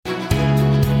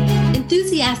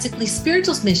Enthusiastically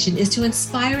Spiritual's mission is to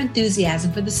inspire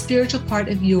enthusiasm for the spiritual part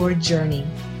of your journey.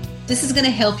 This is going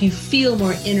to help you feel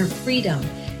more inner freedom,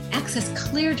 access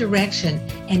clear direction,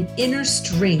 and inner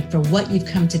strength for what you've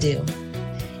come to do.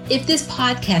 If this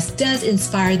podcast does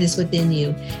inspire this within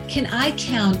you, can I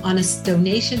count on a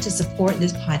donation to support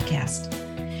this podcast?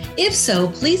 If so,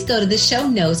 please go to the show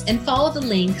notes and follow the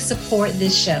link, support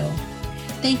this show.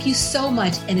 Thank you so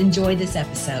much and enjoy this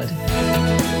episode.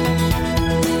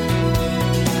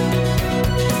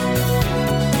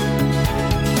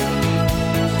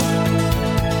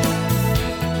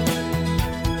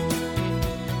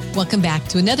 Welcome back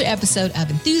to another episode of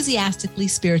Enthusiastically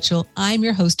Spiritual. I'm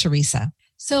your host, Teresa.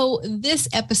 So this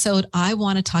episode, I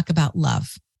want to talk about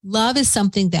love. Love is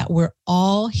something that we're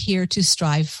all here to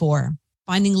strive for.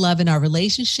 Finding love in our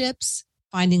relationships,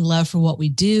 finding love for what we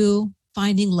do,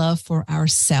 finding love for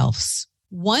ourselves.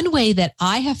 One way that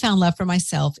I have found love for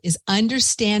myself is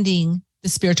understanding the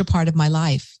spiritual part of my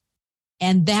life.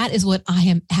 And that is what I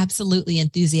am absolutely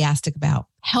enthusiastic about.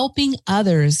 Helping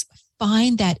others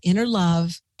find that inner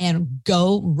love and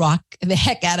go rock the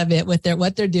heck out of it with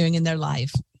what they're doing in their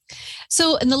life.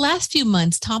 So in the last few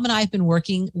months, Tom and I have been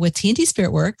working with TNT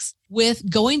Spirit Works with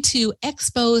going to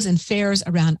expos and fairs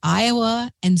around Iowa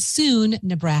and soon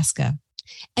Nebraska.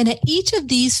 And at each of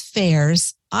these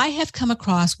fairs, I have come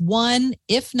across one,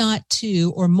 if not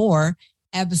two or more,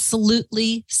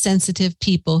 absolutely sensitive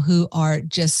people who are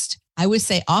just, I would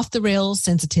say, off the rails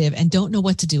sensitive and don't know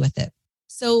what to do with it.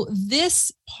 So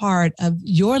this part of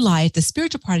your life, the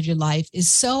spiritual part of your life, is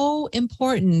so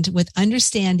important with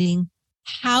understanding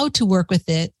how to work with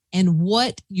it and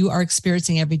what you are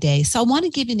experiencing every day. So I want to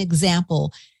give you an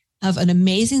example of an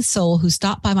amazing soul who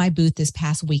stopped by my booth this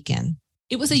past weekend.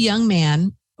 It was a young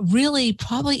man, really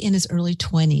probably in his early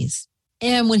 20s.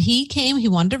 And when he came, he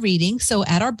wanted a reading. So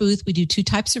at our booth, we do two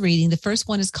types of reading. The first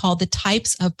one is called the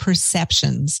Types of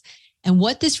Perceptions. And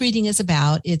what this reading is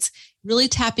about, it's really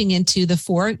tapping into the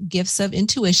four gifts of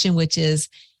intuition, which is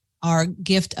our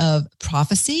gift of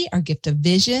prophecy, our gift of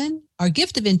vision, our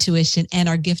gift of intuition, and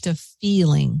our gift of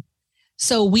feeling.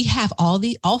 So we have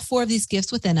all four of these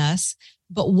gifts within us,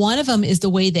 but one of them is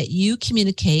the way that you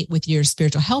communicate with your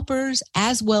spiritual helpers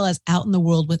as well as out in the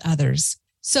world with others.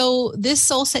 So this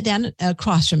soul sat down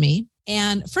across from me.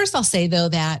 And first I'll say, though,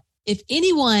 that if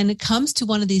anyone comes to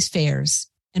one of these fairs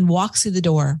and walks through the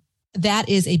door, that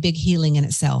is a big healing in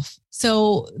itself.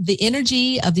 So the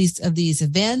energy of these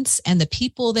events and the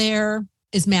people there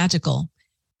is magical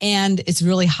and it's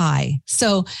really high.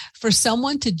 So for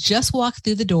someone to just walk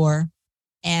through the door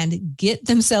and get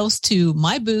themselves to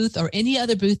my booth or any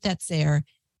other booth that's there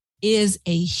is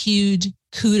a huge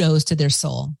kudos to their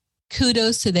soul.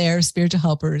 Kudos to their spiritual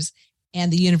helpers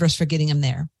and the universe for getting them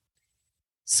there.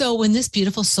 So when this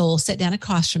beautiful soul sat down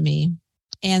across from me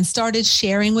and started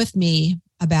sharing with me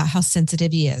about how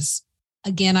sensitive he is.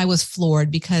 Again, I was floored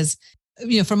because,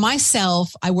 for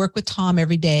myself, I work with Tom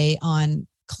every day on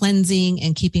cleansing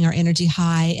and keeping our energy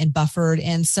high and buffered.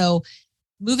 And so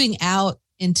moving out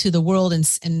into the world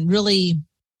and really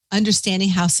understanding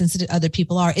how sensitive other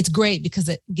people are, it's great because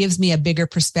it gives me a bigger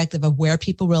perspective of where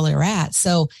people really are at.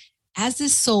 So as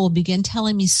this soul began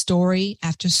telling me story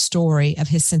after story of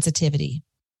his sensitivity,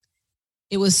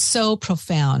 it was so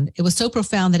profound. It was so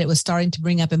profound that it was starting to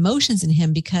bring up emotions in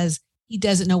him because he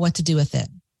doesn't know what to do with it.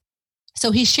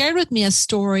 So he shared with me a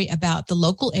story about the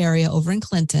local area over in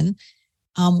Clinton,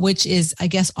 which is, I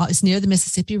guess, it's near the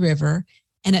Mississippi River.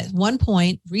 And at one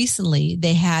point recently,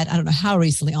 they had, I don't know how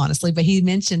recently, honestly, but he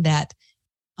mentioned that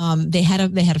they had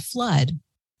a flood.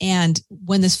 And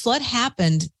when this flood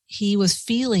happened, he was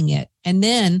feeling it. And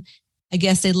then I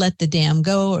guess they let the dam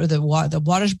go or the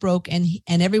waters broke and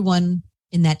everyone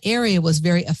in that area was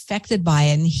very affected by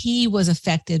it. And he was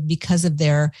affected because of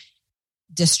their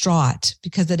distraught,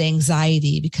 because of the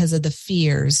anxiety, because of the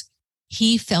fears.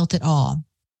 He felt it all.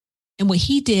 And what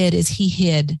he did is he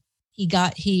hid.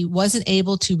 He wasn't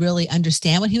able to really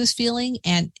understand what he was feeling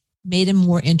and made him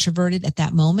more introverted at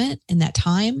that moment in that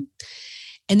time.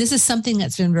 And this is something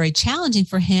that's been very challenging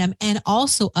for him and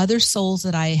also other souls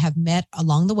that I have met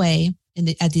along the way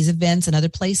at these events and other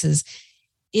places.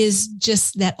 Is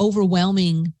just that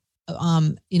overwhelming,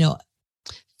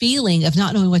 feeling of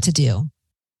not knowing what to do.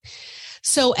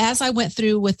 So as I went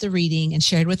through with the reading and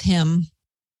shared with him,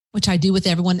 which I do with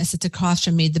everyone that sits across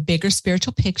from me, the bigger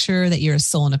spiritual picture that you're a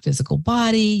soul in a physical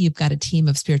body, you've got a team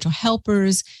of spiritual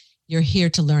helpers, you're here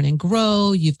to learn and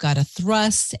grow, you've got a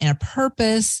thrust and a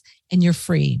purpose, and you're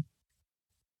free.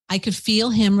 I could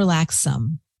feel him relax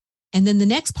some. And then the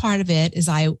next part of it is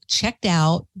I checked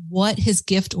out what his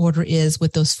gift order is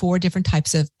with those 4 different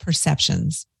types of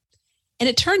perceptions. And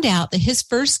it turned out that his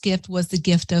first gift was the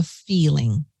gift of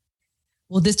feeling.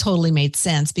 Well, this totally made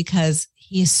sense because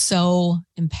he is so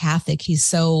empathic.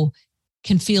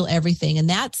 Can feel everything. And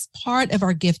that's part of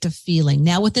our gift of feeling.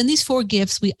 Now, within these 4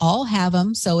 gifts, we all have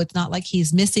them. So it's not like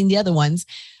he's missing the other ones,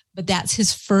 but that's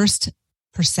his first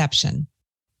perception.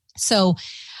 So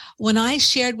when I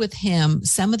shared with him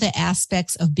some of the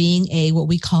aspects of being what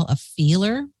we call a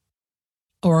feeler,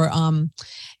 or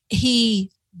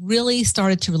he really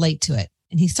started to relate to it.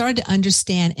 And he started to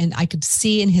understand, and I could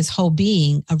see in his whole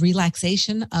being a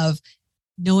relaxation of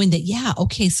knowing that, yeah,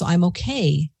 okay, so I'm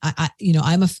okay.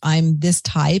 I'm this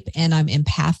type, and I'm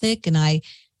empathic, and I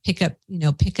pick up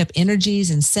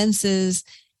energies and senses,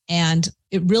 and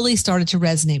it really started to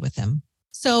resonate with him.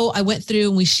 So I went through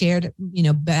and we shared,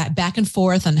 back and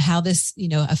forth on how this,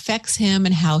 affects him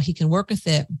and how he can work with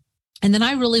it. And then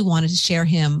I really wanted to share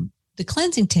him the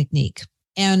cleansing technique.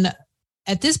 And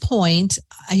at this point,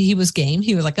 he was game.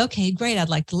 He was like, okay, great. I'd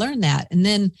like to learn that. And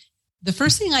then the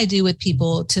first thing I do with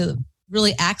people to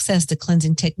really access the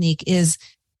cleansing technique is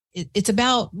it's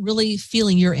about really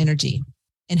feeling your energy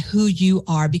and who you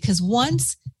are. Because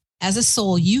once as a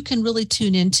soul, you can really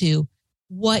tune into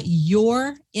what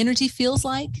your energy feels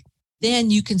like,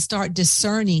 then you can start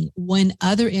discerning when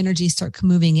other energies start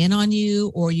moving in on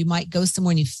you, or you might go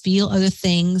somewhere and you feel other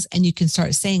things and you can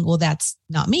start saying, well, that's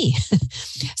not me.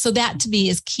 So that to me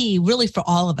is key really for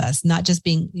all of us, not just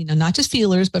being, not just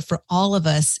feelers, but for all of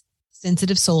us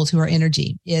sensitive souls who are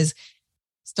energy, is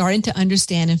starting to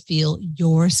understand and feel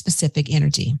your specific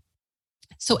energy.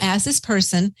 So as this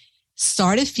person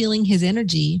started feeling his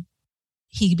energy,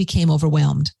 he became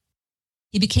overwhelmed.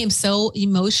 He became so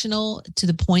emotional to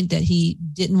the point that he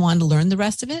didn't want to learn the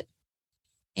rest of it.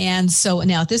 And so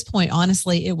now at this point,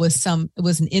 honestly, it was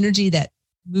an energy that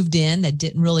moved in that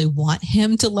didn't really want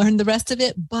him to learn the rest of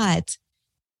it. But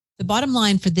the bottom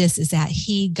line for this is that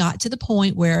he got to the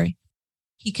point where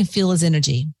he can feel his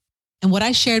energy. And what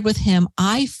I shared with him,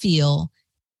 I feel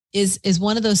is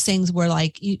one of those things where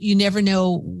like, you never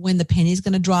know when the penny's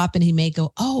going to drop, and he may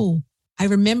go, oh, I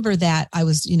remember that I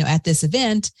was, at this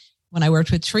event when I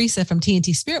worked with Teresa from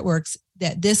TNT Spirit Works,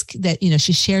 that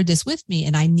she shared this with me,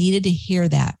 and I needed to hear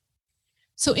that.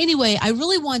 So anyway, I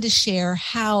really wanted to share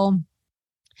how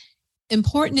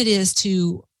important it is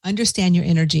to understand your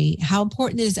energy, how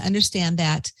important it is to understand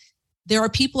that there are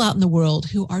people out in the world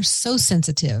who are so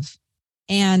sensitive.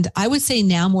 And I would say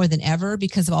now more than ever,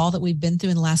 because of all that we've been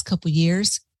through in the last couple of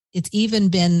years, it's even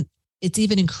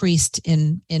increased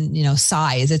in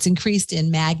size. It's increased in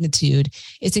magnitude.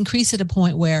 It's increased at a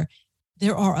point where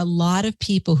there are a lot of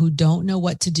people who don't know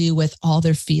what to do with all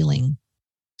their feeling.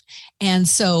 And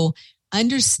so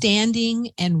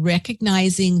understanding and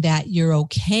recognizing that you're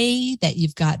okay, that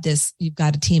you've got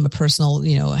a team of personal,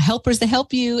 helpers to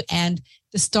help you, and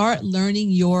to start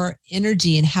learning your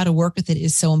energy and how to work with it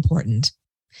is so important.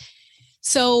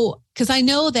 So, because I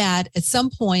know that at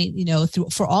some point,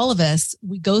 for all of us,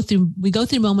 we go through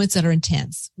moments that are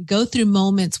intense. We go through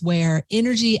moments where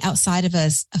energy outside of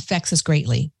us affects us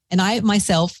greatly. And I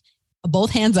myself,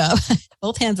 both hands up,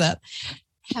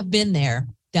 have been there,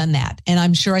 done that. And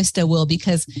I'm sure I still will,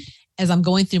 because as I'm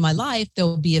going through my life,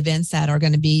 there'll be events that are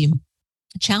going to be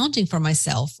challenging for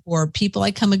myself, or people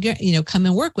I come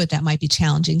and work with that might be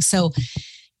challenging. So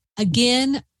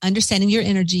again, understanding your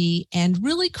energy and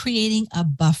really creating a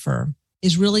buffer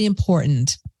is really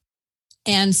important.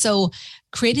 And so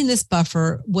creating this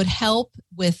buffer would help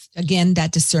with, again,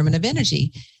 that discernment of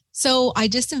energy. So I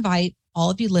just invite all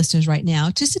of you listeners right now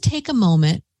just to take a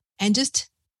moment and just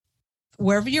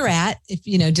wherever you're at, if,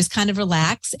 just kind of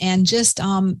relax and just,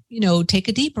 take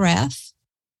a deep breath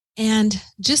and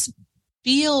just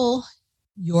feel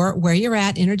where you're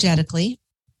at energetically.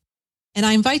 And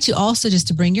I invite you also just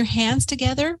to bring your hands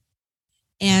together.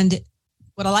 And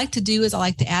what I like to do is I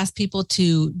like to ask people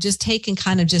to just take and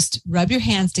kind of just rub your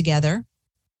hands together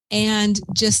and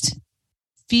just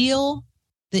feel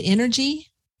the energy,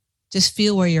 just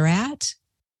feel where you're at.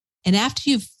 And after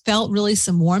you've felt really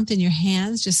some warmth in your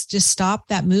hands, just stop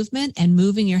that movement and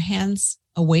moving your hands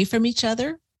away from each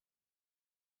other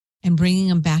and bringing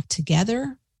them back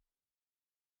together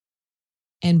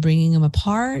and bringing them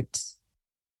apart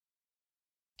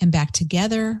and back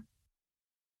together.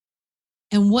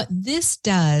 And what this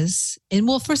does, and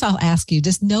well, first I'll ask you,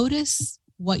 just notice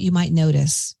what you might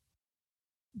notice.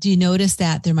 Do you notice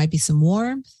that there might be some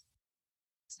warmth?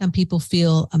 Some people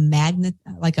feel a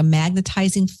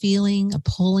magnetizing feeling, a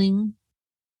pulling.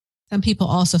 Some people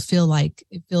also feel like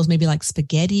it feels maybe like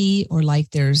spaghetti, or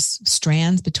like there's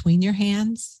strands between your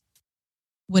hands.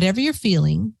 Whatever you're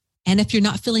feeling, and if you're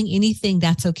not feeling anything,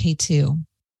 that's okay too.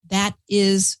 That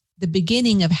is the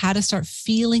beginning of how to start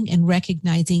feeling and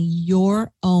recognizing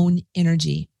your own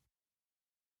energy.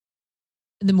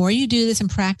 And the more you do this and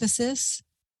practice this,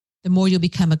 the more you'll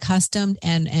become accustomed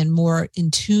and more in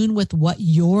tune with what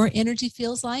your energy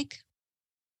feels like.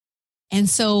 And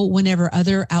so whenever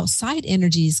other outside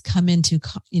energies come into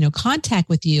contact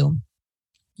with you,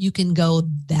 you can go,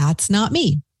 that's not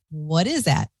me. What is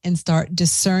that? And start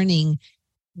discerning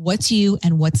what's you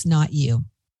and what's not you.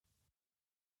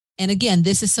 And again,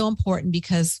 this is so important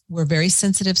because we're very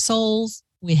sensitive souls.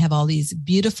 We have all these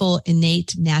beautiful,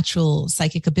 innate, natural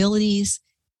psychic abilities.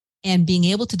 And being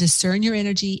able to discern your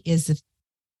energy is the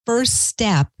first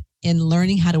step in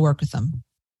learning how to work with them.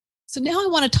 So now I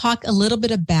want to talk a little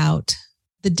bit about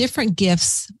the different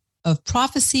gifts of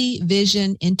prophecy,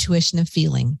 vision, intuition, and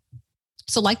feeling.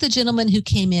 So like the gentleman who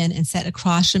came in and sat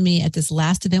across from me at this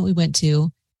last event we went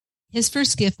to, his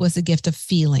first gift was the gift of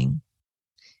feeling.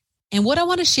 And what I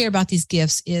want to share about these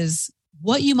gifts is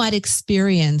what you might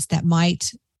experience that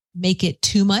might make it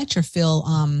too much or feel,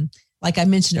 like I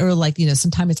mentioned earlier,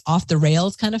 sometimes it's off the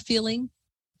rails kind of feeling.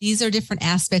 These are different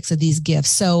aspects of these gifts.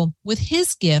 So with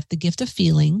his gift, the gift of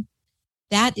feeling,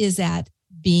 that is at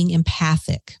being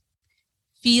empathic,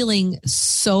 feeling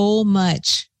so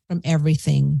much from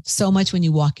everything, so much when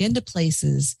you walk into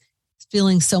places,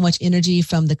 feeling so much energy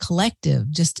from the collective,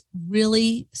 just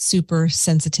really super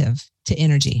sensitive to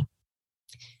energy.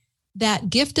 That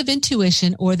gift of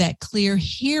intuition or that clear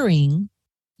hearing,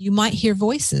 you might hear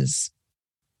voices.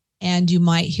 And you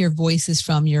might hear voices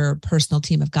from your personal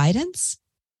team of guidance.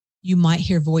 You might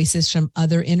hear voices from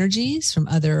other energies, from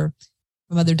other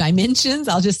dimensions.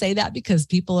 I'll just say that because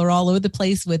people are all over the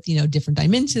place with, different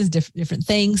dimensions, different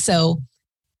things. So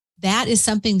that is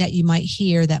something that you might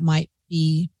hear that might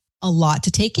be a lot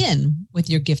to take in with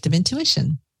your gift of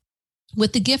intuition.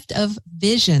 With the gift of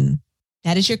vision,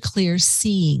 that is your clear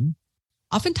seeing.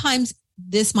 Oftentimes,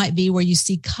 this might be where you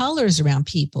see colors around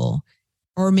people,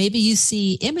 or maybe you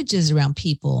see images around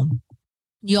people.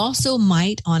 You also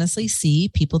might honestly see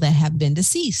people that have been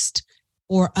deceased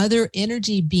or other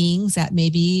energy beings that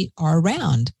maybe are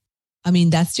around. I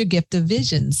mean, that's your gift of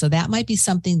vision. So that might be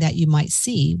something that you might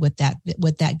see with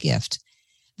that gift.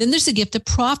 Then there's the gift of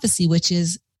prophecy, which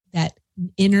is that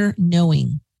inner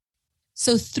knowing.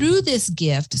 So through this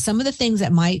gift, some of the things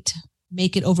that might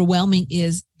make it overwhelming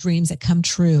is dreams that come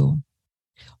true,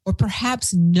 or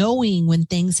perhaps knowing when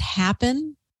things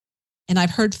happen. And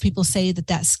I've heard people say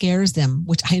that scares them,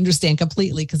 which I understand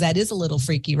completely because that is a little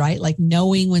freaky, right? Like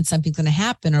knowing when something's going to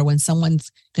happen or when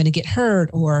someone's going to get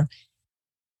hurt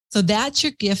so that's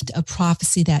your gift of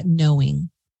prophecy, that knowing.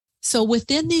 So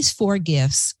within these 4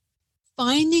 gifts,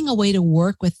 finding a way to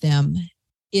work with them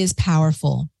is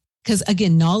powerful because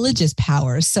again, knowledge is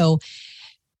power. So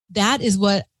that is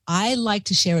what I like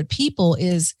to share with people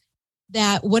is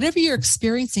that whatever you're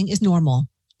experiencing is normal.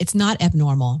 It's not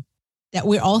abnormal, that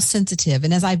we're all sensitive.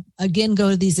 And as I, again, go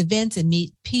to these events and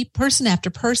meet person after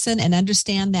person and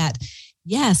understand that,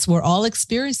 yes, we're all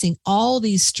experiencing all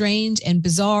these strange and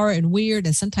bizarre and weird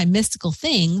and sometimes mystical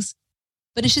things,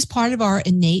 but it's just part of our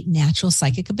innate natural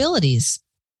psychic abilities.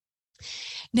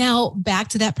 Now, back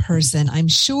to that person, I'm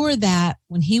sure that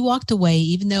when he walked away,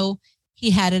 even though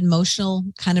he had an emotional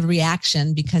kind of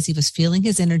reaction because he was feeling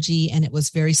his energy and it was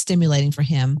very stimulating for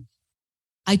him,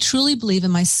 I truly believe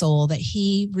in my soul that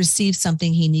he received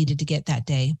something he needed to get that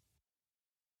day.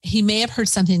 He may have heard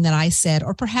something that I said,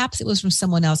 or perhaps it was from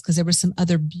someone else because there were some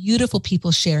other beautiful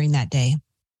people sharing that day.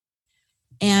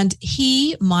 And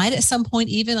he might at some point,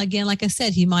 even again, like I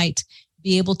said, he might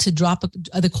be able to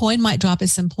the coin might drop at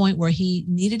some point where he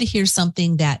needed to hear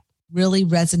something that really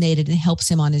resonated and helps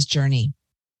him on his journey.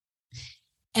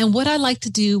 And what I like to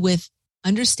do with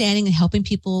understanding and helping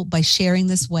people by sharing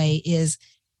this way is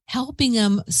helping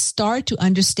them start to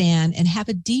understand and have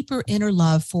a deeper inner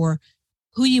love for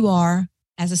who you are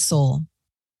as a soul,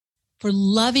 for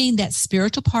loving that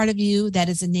spiritual part of you that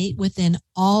is innate within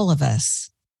all of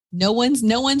us. No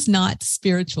one's not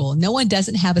spiritual. No one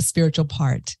doesn't have a spiritual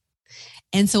part.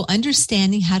 And so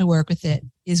understanding how to work with it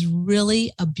is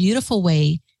really a beautiful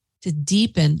way to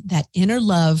deepen that inner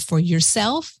love for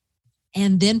yourself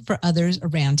and then for others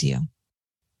around you.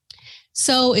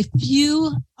 So if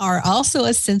you are also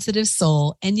a sensitive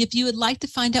soul, and if you would like to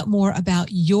find out more about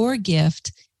your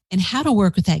gift and how to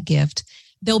work with that gift,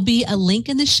 there'll be a link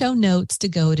in the show notes to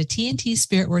go to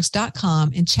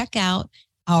tntspiritworks.com and check out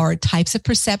our types of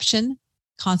perception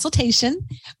consultation,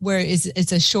 where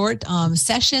it's a short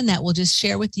session that will just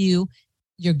share with you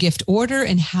your gift order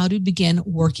and how to begin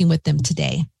working with them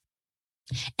today.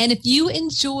 And if you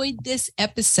enjoyed this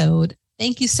episode,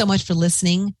 thank you so much for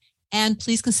listening. And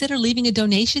please consider leaving a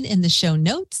donation in the show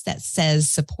notes that says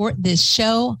support this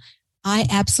show. I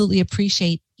absolutely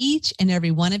appreciate each and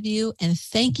every one of you. And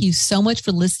thank you so much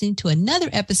for listening to another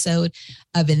episode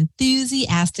of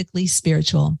Enthusiastically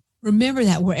Spiritual. Remember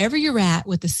that wherever you're at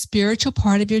with the spiritual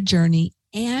part of your journey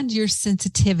and your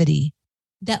sensitivity,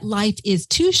 that life is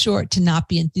too short to not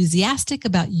be enthusiastic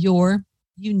about your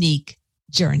unique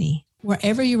journey.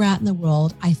 Wherever you're at in the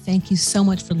world, I thank you so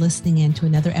much for listening in to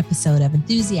another episode of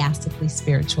Enthusiastically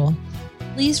Spiritual.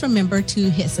 Please remember to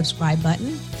hit subscribe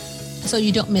button so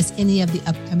you don't miss any of the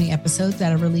upcoming episodes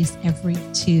that are released every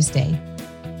Tuesday.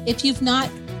 If you've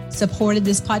not supported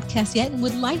this podcast yet and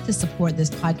would like to support this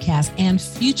podcast and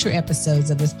future episodes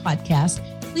of this podcast,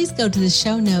 please go to the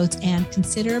show notes and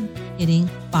consider hitting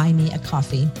Buy Me a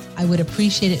Coffee. I would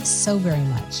appreciate it so very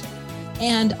much.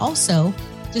 And also,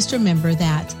 just remember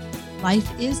that life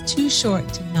is too short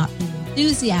to not be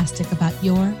enthusiastic about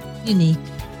your unique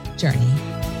journey.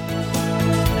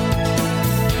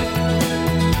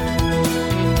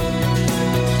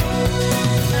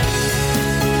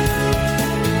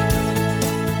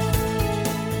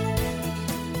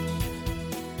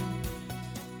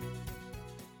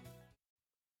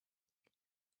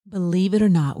 Believe it or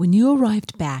not, when you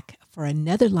arrived back for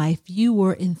another life, you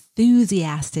were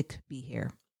enthusiastic to be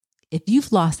here. If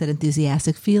you've lost that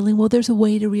enthusiastic feeling, well, there's a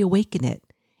way to reawaken it.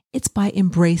 It's by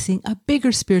embracing a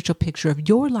bigger spiritual picture of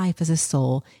your life as a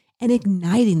soul and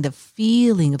igniting the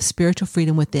feeling of spiritual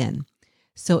freedom within.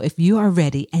 So if you are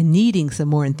ready and needing some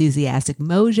more enthusiastic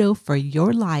mojo for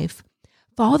your life,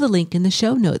 follow the link in the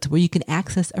show notes where you can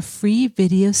access a free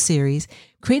video series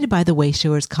created by the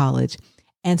Wayshowers College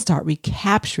and start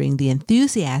recapturing the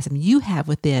enthusiasm you have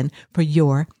within for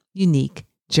your unique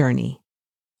journey.